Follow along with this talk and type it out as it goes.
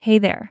Hey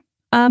there.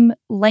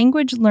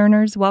 Language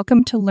learners,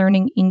 welcome to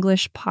Learning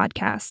English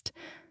podcast,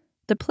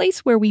 the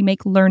place where we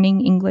make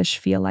learning English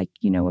feel like,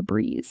 a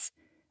breeze.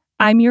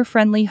 I'm your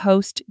friendly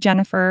host,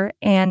 Jennifer,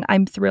 and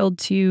I'm thrilled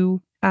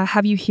to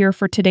have you here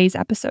for today's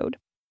episode.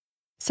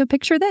 So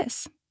picture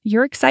this.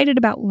 You're excited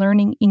about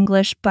learning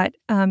English, but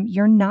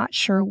you're not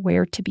sure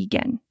where to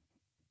begin.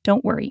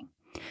 Don't worry.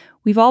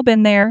 We've all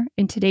been there.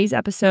 In today's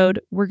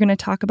episode, we're going to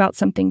talk about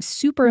something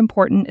super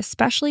important,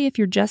 especially if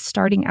you're just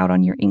starting out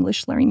on your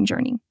English learning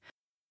journey.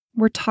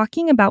 We're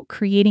talking about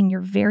creating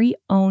your very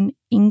own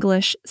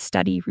English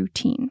study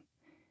routine.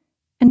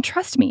 And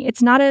trust me,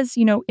 it's not as,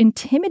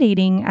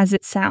 intimidating as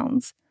it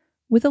sounds.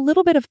 With a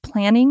little bit of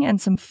planning and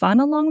some fun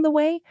along the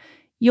way,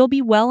 you'll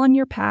be well on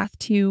your path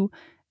to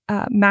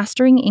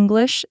mastering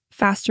English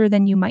faster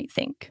than you might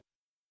think.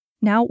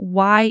 Now,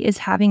 why is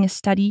having a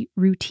study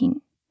routine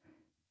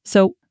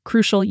so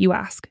crucial, you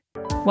ask?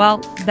 Well,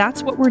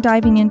 that's what we're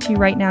diving into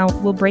right now.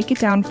 We'll break it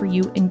down for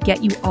you and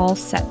get you all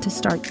set to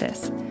start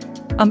this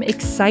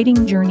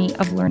exciting journey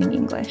of learning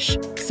English.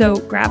 So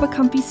grab a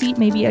comfy seat,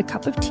 maybe a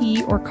cup of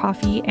tea or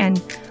coffee, and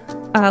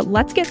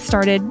let's get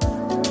started.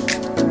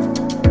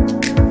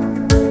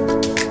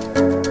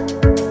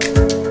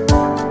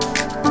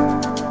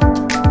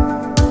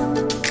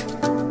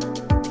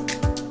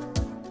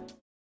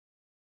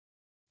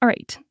 All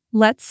right,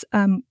 let's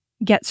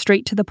get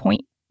straight to the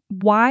point.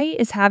 Why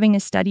is having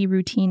a study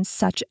routine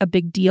such a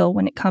big deal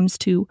when it comes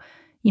to,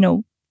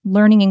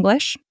 learning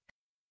English?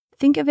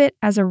 Think of it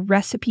as a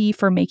recipe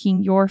for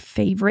making your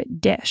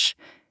favorite dish.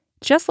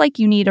 Just like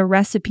you need a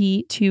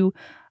recipe to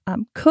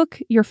cook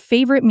your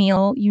favorite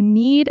meal, you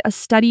need a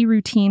study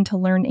routine to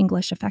learn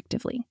English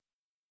effectively.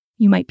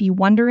 You might be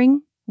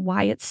wondering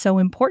why it's so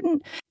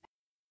important.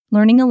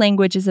 Learning a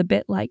language is a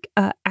bit like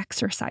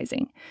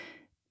exercising.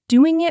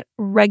 Doing it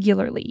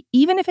regularly,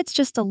 even if it's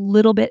just a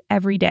little bit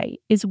every day,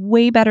 is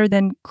way better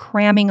than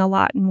cramming a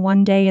lot in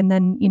one day and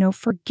then,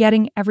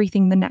 forgetting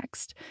everything the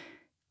next.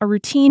 A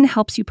routine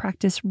helps you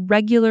practice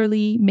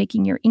regularly,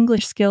 making your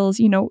English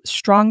skills,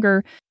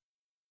 stronger.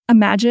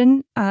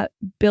 Imagine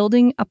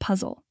building a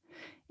puzzle.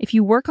 If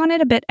you work on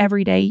it a bit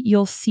every day,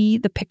 you'll see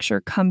the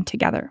picture come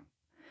together.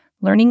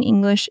 Learning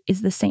English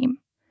is the same.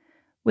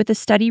 With a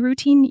study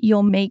routine,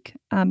 you'll make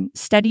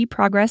steady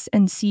progress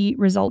and see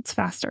results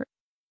faster.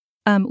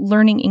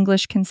 Learning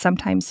English can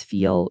sometimes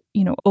feel,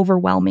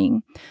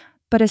 overwhelming,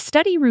 but a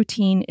study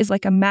routine is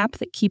like a map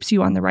that keeps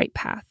you on the right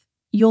path.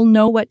 You'll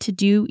know what to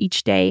do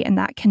each day, and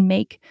that can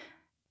make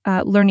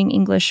learning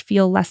English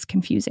feel less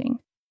confusing.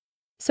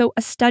 So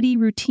a study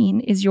routine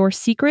is your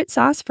secret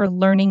sauce for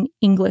learning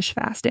English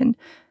fast. And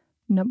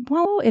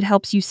it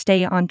helps you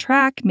stay on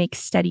track, make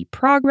steady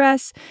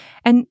progress,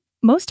 and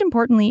most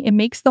importantly, it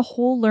makes the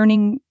whole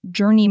learning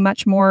journey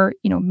much more,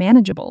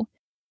 manageable.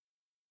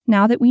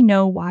 Now that we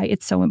know why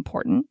it's so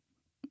important,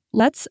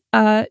 let's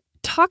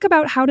talk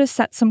about how to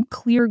set some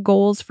clear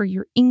goals for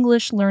your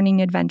English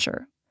learning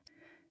adventure.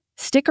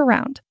 Stick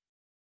around.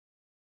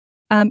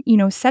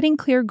 Setting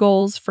clear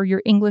goals for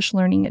your English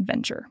learning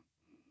adventure.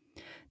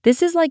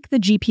 This is like the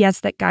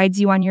GPS that guides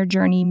you on your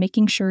journey,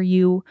 making sure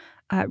you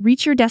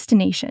reach your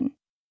destination.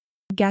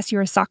 Guess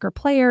you're a soccer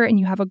player and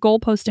you have a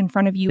goalpost in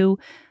front of you.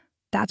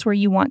 That's where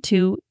you want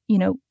to,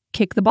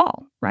 kick the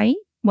ball, right?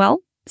 Well,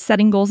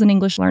 setting goals in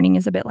English learning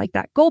is a bit like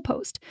that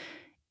goalpost.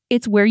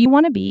 It's where you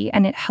want to be,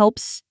 and it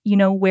helps you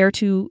know where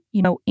to,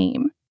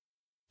 aim.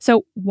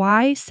 So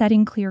why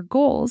setting clear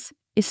goals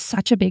is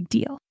such a big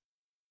deal?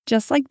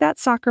 Just like that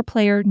soccer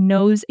player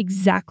knows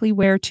exactly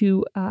where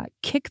to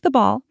kick the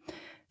ball,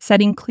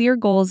 setting clear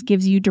goals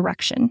gives you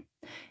direction.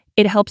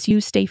 It helps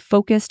you stay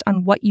focused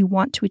on what you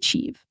want to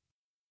achieve.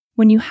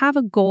 When you have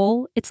a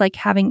goal, it's like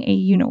having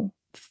a,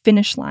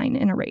 finish line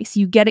in a race.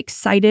 You get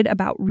excited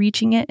about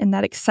reaching it, and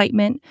that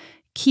excitement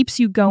keeps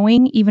you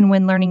going even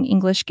when learning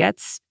English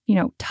gets,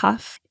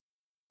 tough.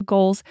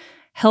 Goals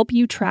help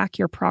you track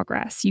your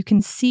progress. You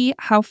can see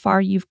how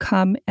far you've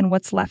come and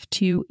what's left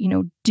to,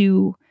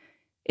 do.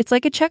 It's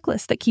like a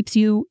checklist that keeps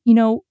you,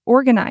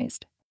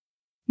 organized.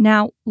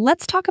 Now,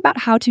 let's talk about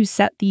how to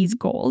set these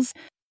goals.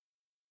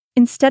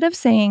 Instead of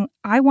saying,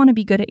 I want to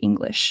be good at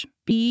English,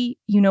 be,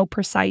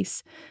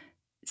 precise.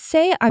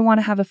 Say, I want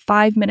to have a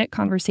 5-minute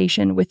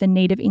conversation with a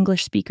native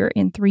English speaker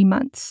in 3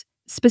 months.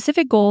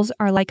 Specific goals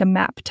are like a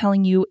map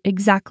telling you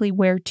exactly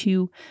where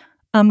to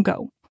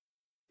go.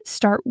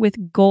 Start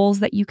with goals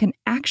that you can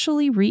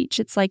actually reach.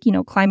 It's like,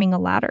 climbing a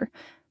ladder.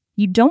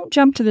 You don't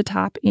jump to the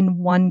top in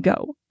one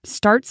go.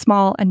 Start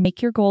small and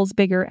make your goals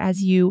bigger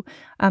as you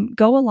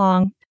go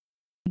along.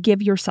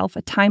 Give yourself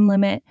a time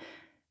limit.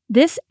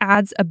 This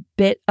adds a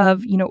bit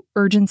of,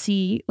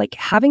 urgency, like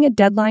having a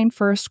deadline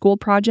for a school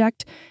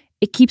project.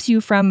 It keeps you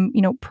from,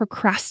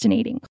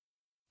 procrastinating.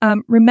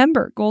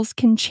 Remember, goals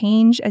can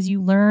change as you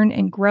learn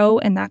and grow,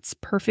 and that's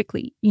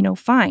perfectly,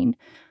 fine.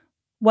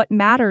 What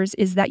matters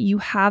is that you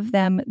have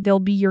them. They'll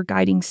be your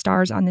guiding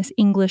stars on this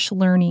English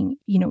learning,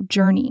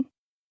 journey.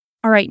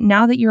 All right,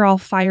 now that you're all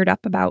fired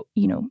up about,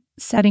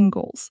 setting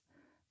goals,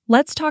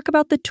 let's talk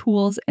about the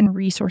tools and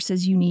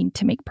resources you need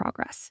to make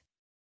progress.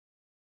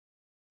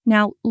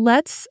 Now,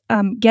 let's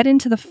get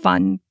into the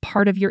fun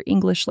part of your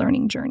English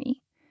learning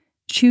journey,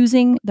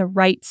 choosing the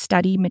right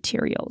study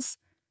materials.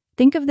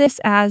 Think of this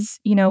as,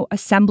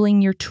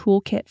 assembling your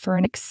toolkit for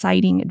an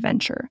exciting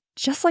adventure.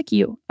 Just like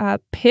you,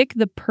 pick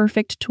the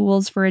perfect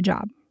tools for a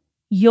job.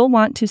 You'll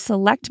want to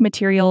select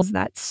materials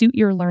that suit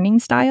your learning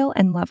style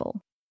and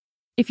level.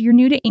 If you're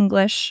new to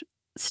English,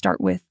 start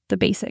with the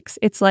basics.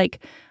 It's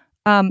like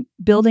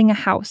building a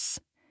house.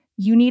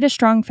 You need a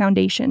strong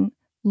foundation.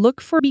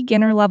 Look for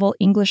beginner-level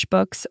English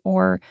books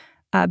or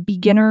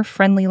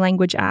beginner-friendly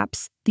language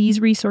apps. These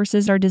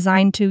resources are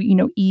designed to,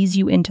 ease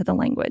you into the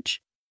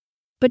language.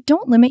 But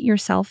don't limit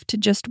yourself to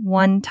just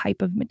one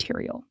type of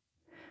material.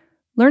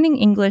 Learning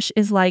English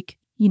is like,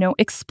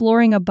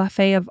 exploring a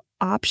buffet of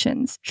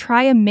options.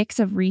 Try a mix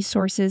of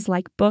resources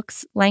like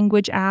books,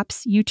 language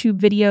apps, YouTube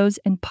videos,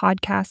 and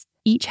podcasts.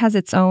 Each has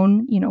its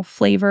own,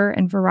 flavor,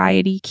 and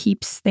variety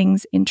keeps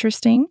things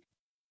interesting.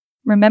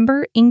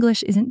 Remember,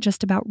 English isn't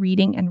just about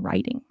reading and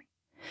writing.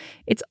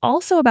 It's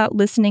also about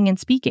listening and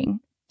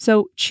speaking.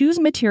 So choose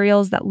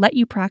materials that let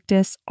you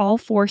practice all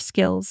 4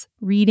 skills: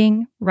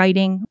 reading,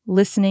 writing,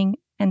 listening,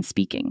 and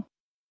speaking.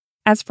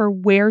 As for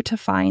where to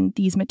find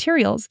these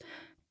materials,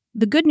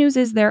 the good news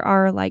is there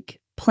are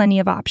plenty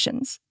of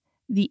options.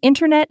 The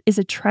internet is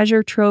a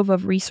treasure trove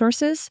of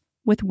resources,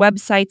 with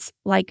websites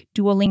like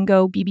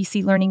Duolingo,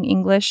 BBC Learning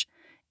English,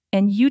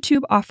 and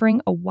YouTube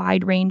offering a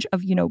wide range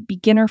of,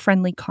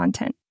 beginner-friendly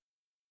content.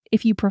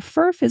 If you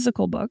prefer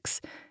physical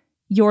books,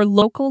 your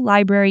local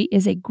library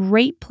is a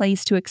great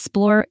place to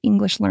explore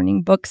English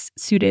learning books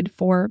suited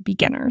for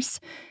beginners.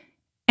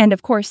 And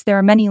of course, there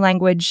are many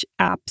language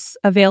apps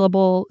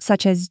available,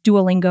 such as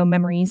Duolingo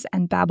Memories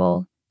and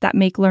Babbel, that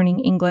make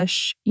learning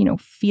English,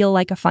 feel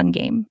like a fun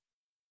game.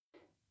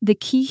 The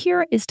key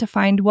here is to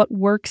find what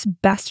works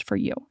best for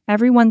you.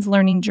 Everyone's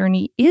learning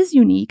journey is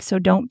unique, so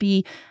don't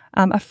be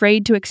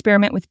afraid to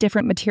experiment with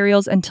different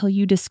materials until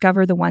you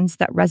discover the ones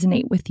that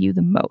resonate with you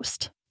the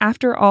most.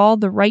 After all,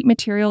 the right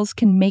materials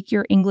can make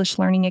your English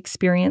learning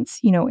experience,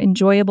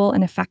 enjoyable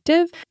and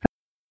effective.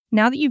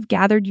 Now that you've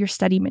gathered your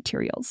study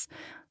materials,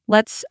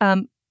 let's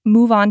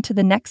move on to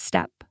the next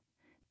step: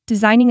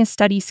 designing a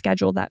study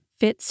schedule that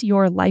fits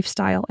your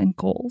lifestyle and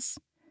goals.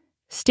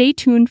 Stay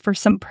tuned for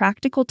some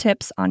practical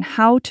tips on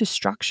how to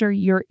structure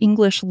your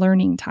English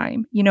learning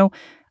time,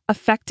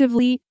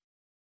 effectively.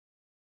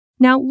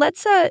 Now,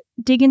 let's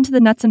dig into the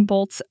nuts and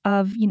bolts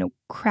of,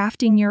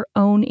 crafting your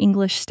own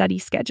English study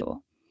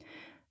schedule.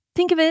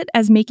 Think of it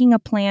as making a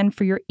plan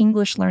for your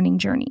English learning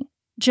journey,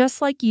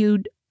 just like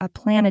you'd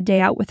plan a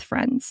day out with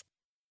friends.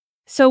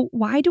 So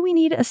why do we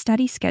need a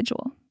study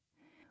schedule?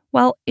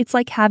 Well, it's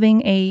like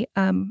having a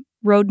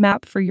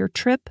roadmap for your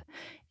trip.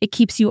 It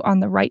keeps you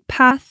on the right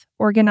path,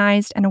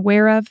 organized and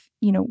aware of,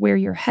 where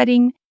you're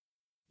heading.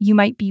 You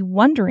might be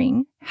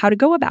wondering how to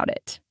go about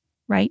it,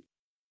 right?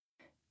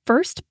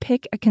 First,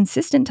 pick a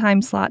consistent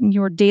time slot in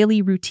your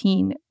daily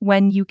routine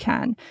when you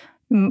can.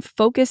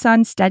 Focus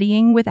on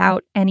studying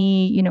without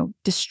any,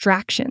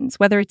 distractions,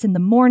 whether it's in the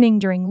morning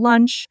during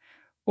lunch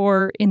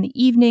or in the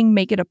evening.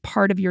 Make it a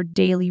part of your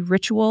daily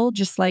ritual,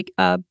 just like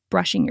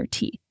brushing your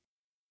teeth.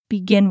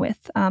 Begin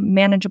with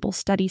manageable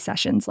study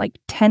sessions, like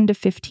 10 to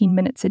 15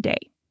 minutes a day.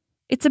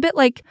 It's a bit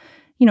like,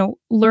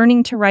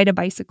 learning to ride a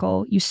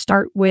bicycle. You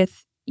start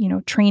with,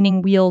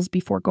 training wheels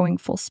before going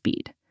full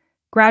speed.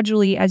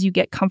 Gradually, as you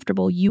get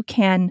comfortable, you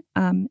can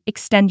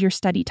extend your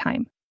study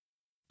time.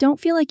 Don't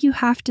feel like you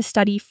have to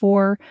study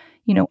for,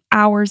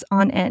 hours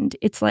on end.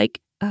 It's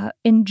like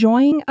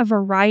enjoying a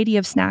variety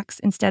of snacks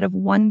instead of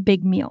one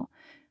big meal.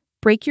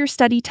 Break your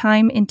study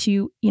time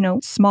into,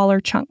 smaller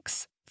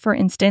chunks. For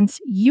instance,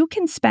 you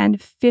can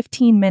spend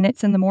 15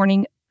 minutes in the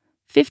morning,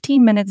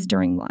 15 minutes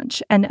during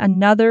lunch, and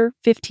another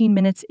 15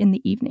 minutes in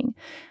the evening.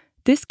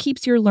 This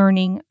keeps your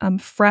learning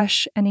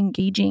fresh and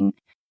engaging.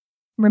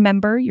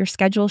 Remember, your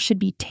schedule should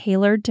be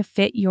tailored to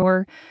fit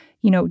your,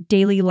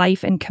 daily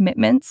life and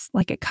commitments,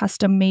 like a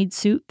custom-made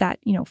suit that,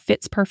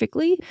 fits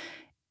perfectly.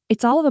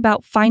 It's all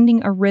about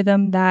finding a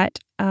rhythm that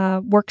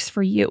works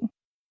for you.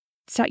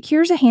 So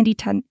here's a handy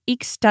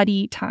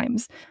study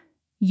times.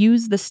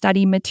 Use the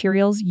study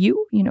materials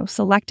you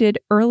selected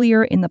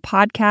earlier in the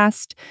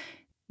podcast.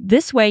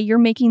 This way, you're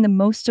making the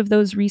most of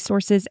those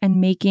resources and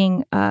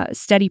making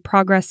steady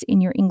progress in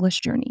your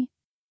English journey.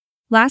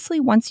 Lastly,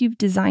 once you've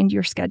designed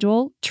your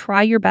schedule,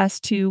 try your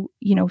best to,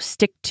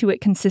 stick to it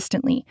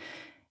consistently.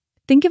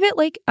 Think of it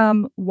like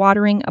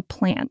watering a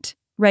plant.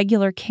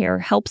 Regular care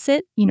helps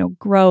it,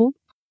 grow.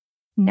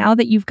 Now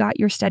that you've got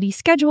your study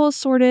schedule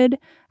sorted,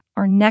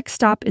 our next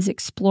stop is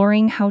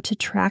exploring how to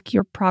track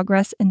your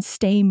progress and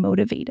stay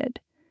motivated.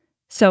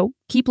 So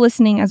keep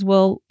listening as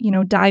we'll,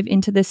 dive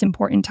into this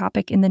important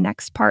topic in the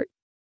next part.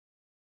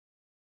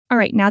 All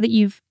right, now that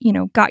you've,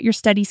 got your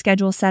study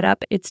schedule set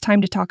up, it's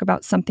time to talk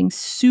about something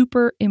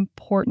super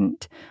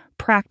important: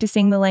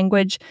 practicing the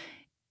language.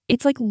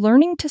 It's like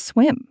learning to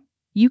swim.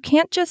 You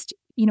can't just,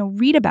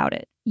 read about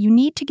it. You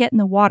need to get in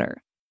the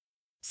water.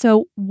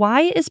 So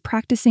why is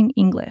practicing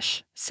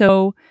English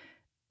so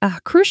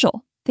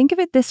crucial? Think of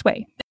it this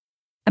way.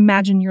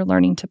 Imagine you're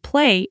learning to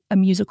play a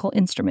musical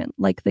instrument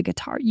like the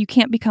guitar. You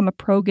can't become a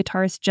pro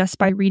guitarist just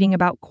by reading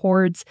about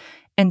chords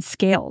and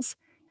scales.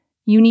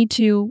 You need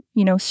to,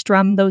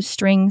 strum those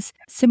strings.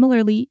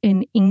 Similarly,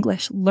 in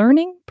English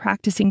learning,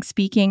 practicing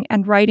speaking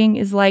and writing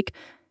is like,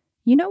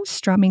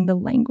 strumming the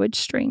language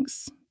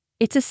strings.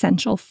 It's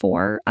essential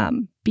for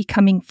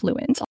becoming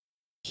fluent.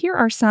 Here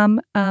are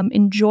some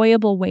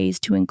enjoyable ways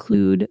to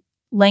include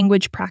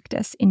language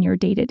practice in your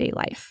day-to-day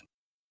life.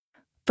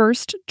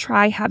 First,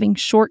 try having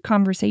short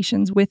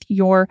conversations with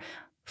your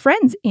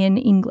friends in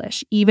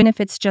English, even if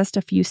it's just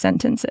a few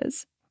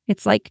sentences.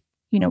 It's like,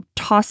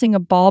 tossing a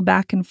ball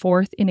back and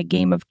forth in a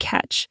game of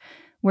catch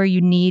where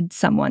you need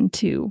someone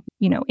to,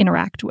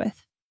 interact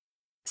with.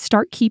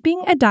 Start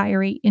keeping a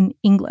diary in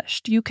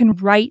English. You can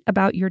write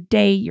about your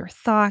day, your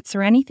thoughts,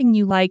 or anything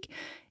you like.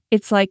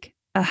 It's like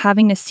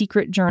having a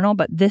secret journal,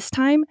 but this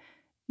time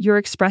you're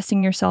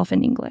expressing yourself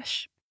in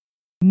English.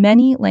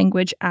 Many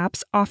language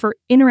apps offer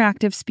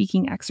interactive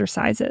speaking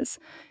exercises,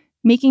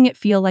 making it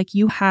feel like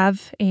you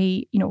have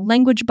a,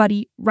 language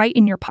buddy right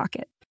in your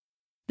pocket.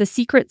 The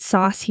secret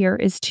sauce here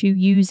is to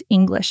use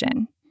English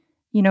in,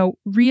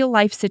 real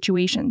life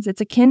situations.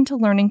 It's akin to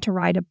learning to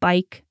ride a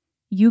bike.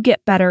 You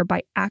get better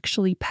by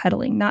actually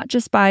pedaling, not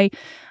just by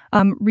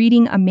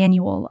reading a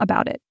manual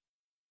about it.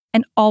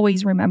 And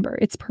always remember,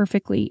 it's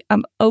perfectly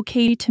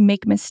okay to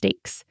make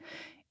mistakes.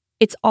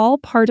 It's all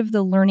part of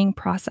the learning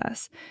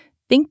process.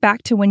 Think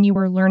back to when you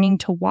were learning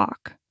to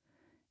walk.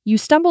 You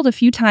stumbled a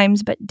few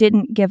times but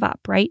didn't give up,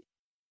 right?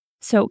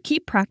 So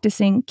keep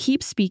practicing,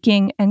 keep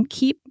speaking, and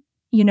keep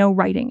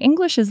writing.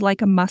 English is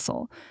like a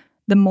muscle.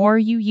 The more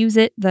you use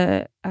it,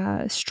 the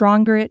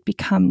stronger it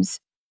becomes.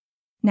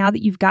 Now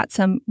that you've got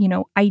some,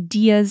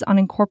 ideas on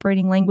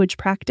incorporating language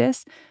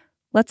practice,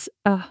 let's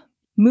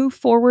move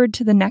forward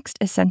to the next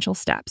essential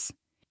steps.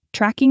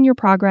 Tracking your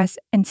progress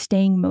and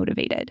staying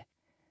motivated.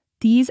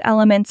 These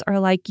elements are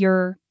like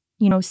your,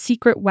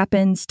 secret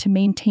weapons to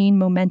maintain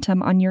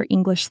momentum on your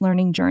English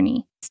learning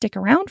journey. Stick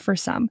around for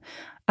some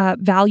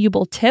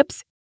valuable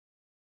tips.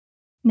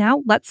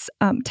 Now let's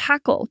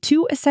tackle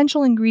 2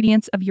 essential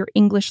ingredients of your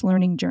English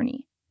learning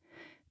journey.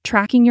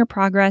 Tracking your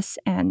progress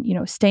and,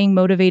 staying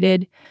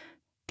motivated.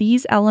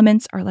 These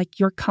elements are like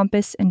your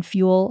compass and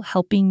fuel,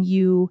 helping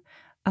you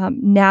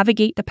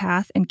navigate the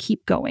path and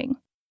keep going.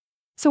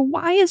 So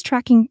why is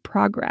tracking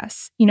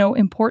progress,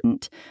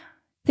 important?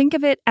 Think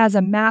of it as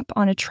a map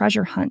on a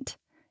treasure hunt.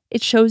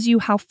 It shows you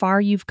how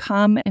far you've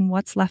come and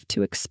what's left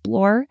to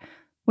explore.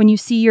 When you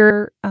see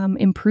your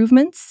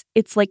improvements,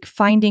 it's like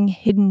finding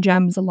hidden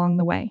gems along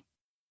the way.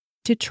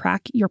 To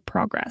track your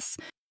progress,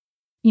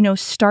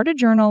 start a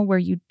journal where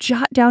you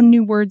jot down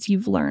new words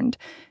you've learned,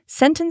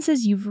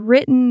 sentences you've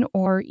written,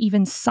 or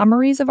even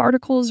summaries of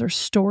articles or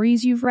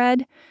stories you've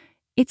read.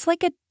 It's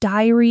like a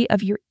diary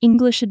of your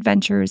English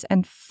adventures,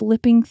 and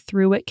flipping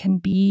through it can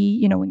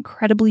be,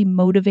 incredibly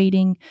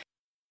motivating.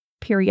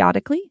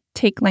 Periodically,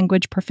 take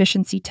language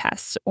proficiency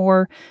tests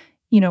or,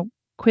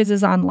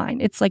 quizzes online.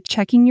 It's like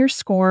checking your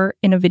score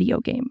in a video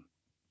game.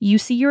 You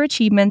see your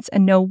achievements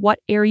and know what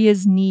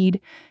areas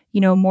need,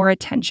 more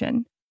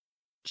attention.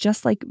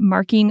 Just like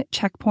marking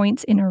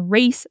checkpoints in a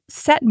race,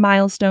 set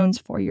milestones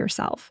for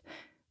yourself.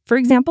 For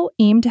example,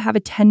 aim to have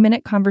a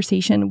 10-minute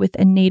conversation with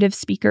a native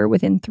speaker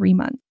within 3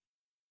 months.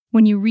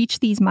 When you reach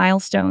these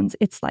milestones,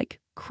 it's like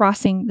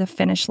crossing the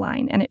finish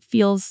line, and it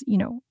feels,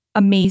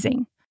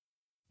 amazing.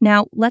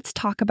 Now, let's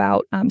talk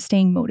about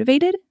staying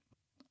motivated.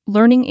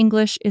 Learning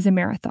English is a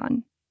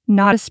marathon,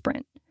 not a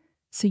sprint.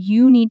 So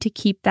you need to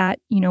keep that,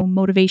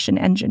 motivation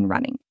engine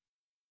running.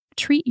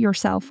 Treat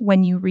yourself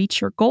when you reach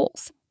your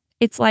goals.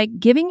 It's like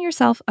giving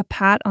yourself a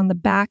pat on the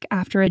back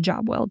after a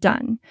job well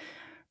done.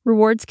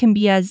 Rewards can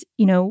be as,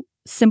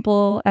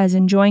 simple as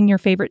enjoying your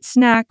favorite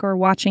snack or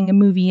watching a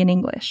movie in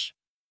English.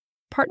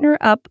 Partner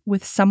up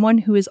with someone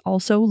who is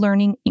also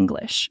learning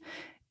English.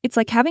 It's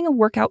like having a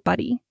workout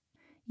buddy.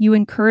 You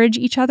encourage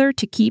each other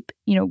to keep,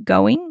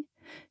 going.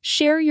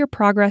 Share your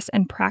progress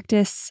and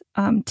practice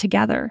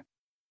together.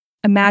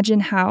 Imagine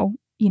how,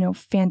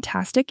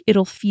 fantastic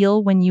it'll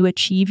feel when you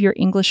achieve your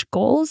English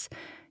goals.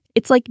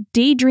 It's like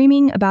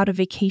daydreaming about a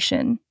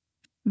vacation.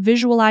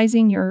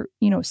 Visualizing your,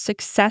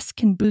 success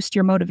can boost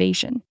your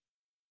motivation.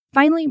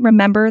 Finally,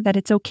 remember that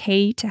it's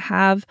okay to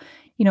have,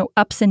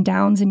 ups and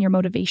downs in your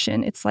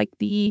motivation. It's like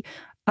the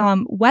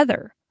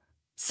weather.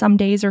 Some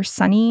days are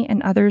sunny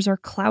and others are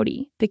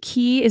cloudy. The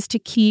key is to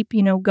keep,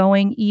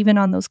 going even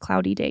on those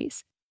cloudy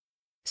days.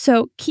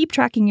 So keep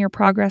tracking your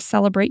progress,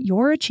 celebrate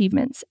your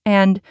achievements,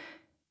 and,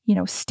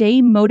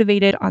 stay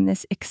motivated on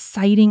this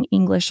exciting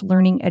English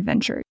learning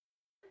adventure.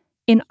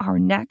 In our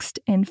next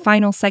and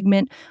final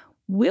segment,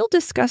 we'll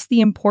discuss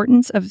the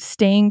importance of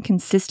staying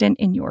consistent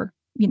in your,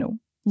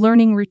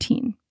 learning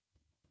routine.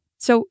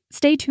 So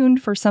stay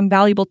tuned for some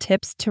valuable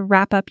tips to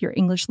wrap up your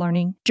English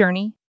learning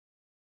journey.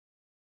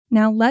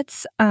 Now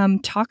let's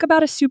talk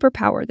about a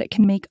superpower that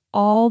can make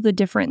all the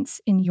difference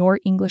in your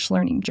English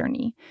learning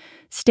journey: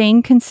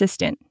 staying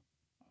consistent.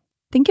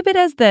 Think of it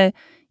as the,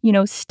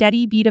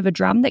 steady beat of a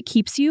drum that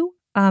keeps you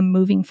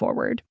moving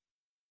forward.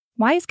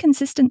 Why is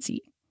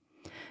consistency?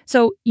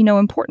 So,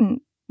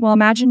 important. Well,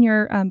 imagine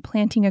you're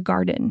planting a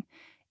garden.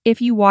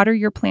 If you water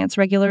your plants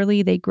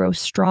regularly, they grow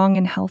strong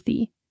and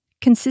healthy.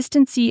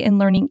 Consistency in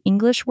learning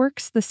English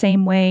works the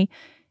same way.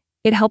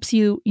 It helps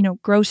you,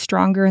 grow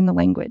stronger in the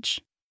language.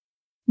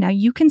 Now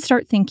you can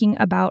start thinking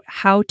about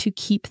how to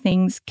keep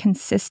things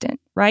consistent,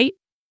 right?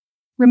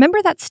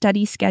 Remember that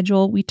study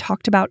schedule we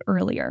talked about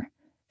earlier.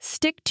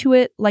 Stick to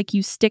it like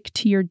you stick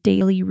to your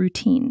daily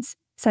routines,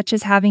 such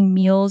as having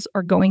meals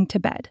or going to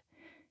bed.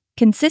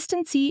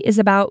 Consistency is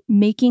about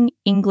making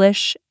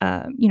English,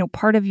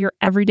 part of your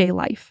everyday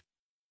life.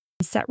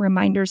 Set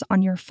reminders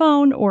on your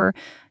phone or,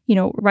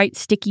 write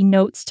sticky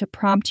notes to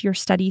prompt your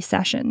study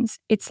sessions.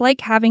 It's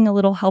like having a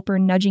little helper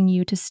nudging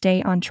you to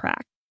stay on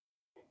track.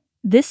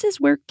 This is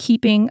where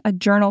keeping a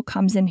journal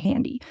comes in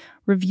handy.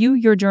 Review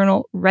your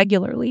journal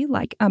regularly,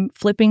 like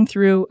flipping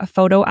through a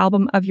photo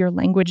album of your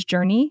language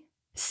journey.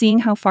 Seeing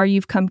how far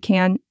you've come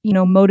can,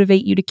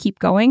 motivate you to keep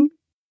going.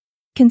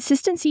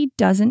 Consistency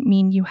doesn't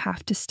mean you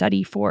have to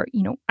study for,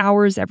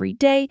 hours every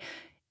day.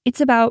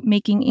 It's about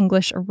making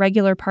English a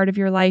regular part of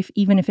your life,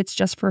 even if it's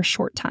just for a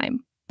short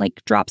time,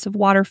 like drops of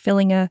water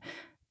filling a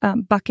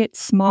bucket.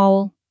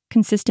 Small,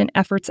 consistent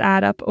efforts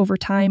add up over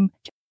time.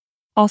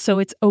 Also,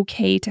 it's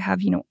okay to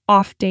have,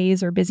 off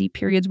days or busy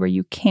periods where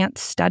you can't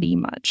study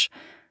much.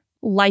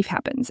 Life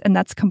happens, and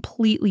that's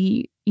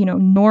completely,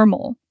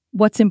 normal.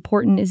 What's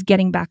important is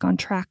getting back on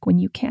track when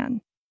you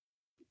can.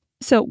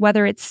 So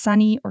whether it's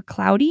sunny or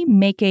cloudy,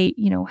 make a,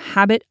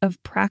 habit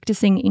of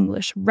practicing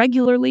English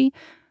regularly.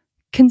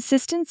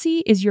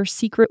 Consistency is your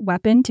secret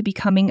weapon to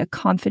becoming a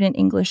confident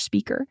English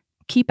speaker.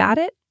 Keep at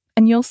it,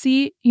 and you'll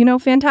see,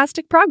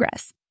 fantastic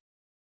progress.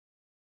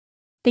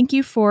 Thank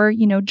you for,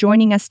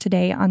 joining us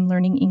today on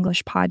Learning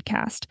English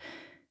podcast.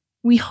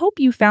 We hope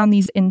you found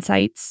these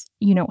insights,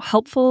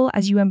 helpful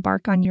as you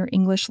embark on your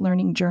English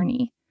learning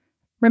journey.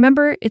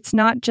 Remember, it's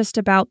not just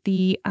about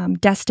the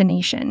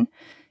destination.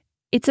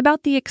 It's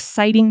about the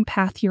exciting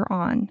path you're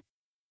on.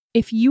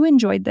 If you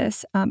enjoyed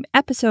this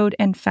episode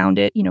and found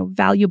it,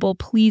 valuable,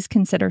 please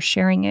consider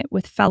sharing it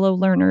with fellow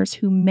learners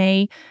who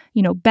may,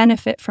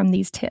 benefit from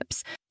these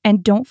tips.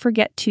 And don't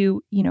forget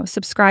to,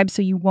 subscribe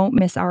so you won't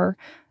miss our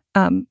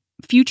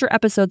future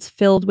episodes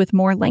filled with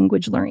more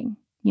language learning,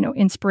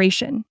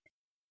 inspiration.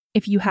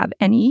 If you have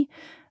any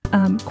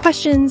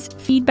questions,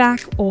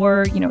 feedback,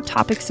 or,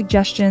 topic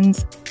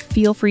suggestions,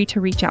 feel free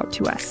to reach out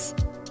to us.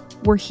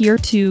 We're here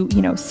to,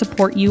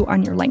 support you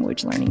on your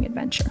language learning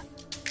adventure.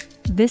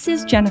 This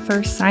is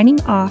Jennifer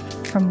signing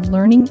off from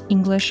Learning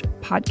English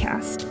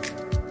Podcast.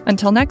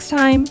 Until next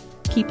time,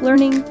 keep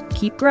learning,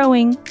 keep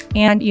growing,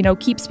 and,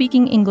 keep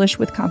speaking English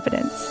with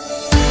confidence.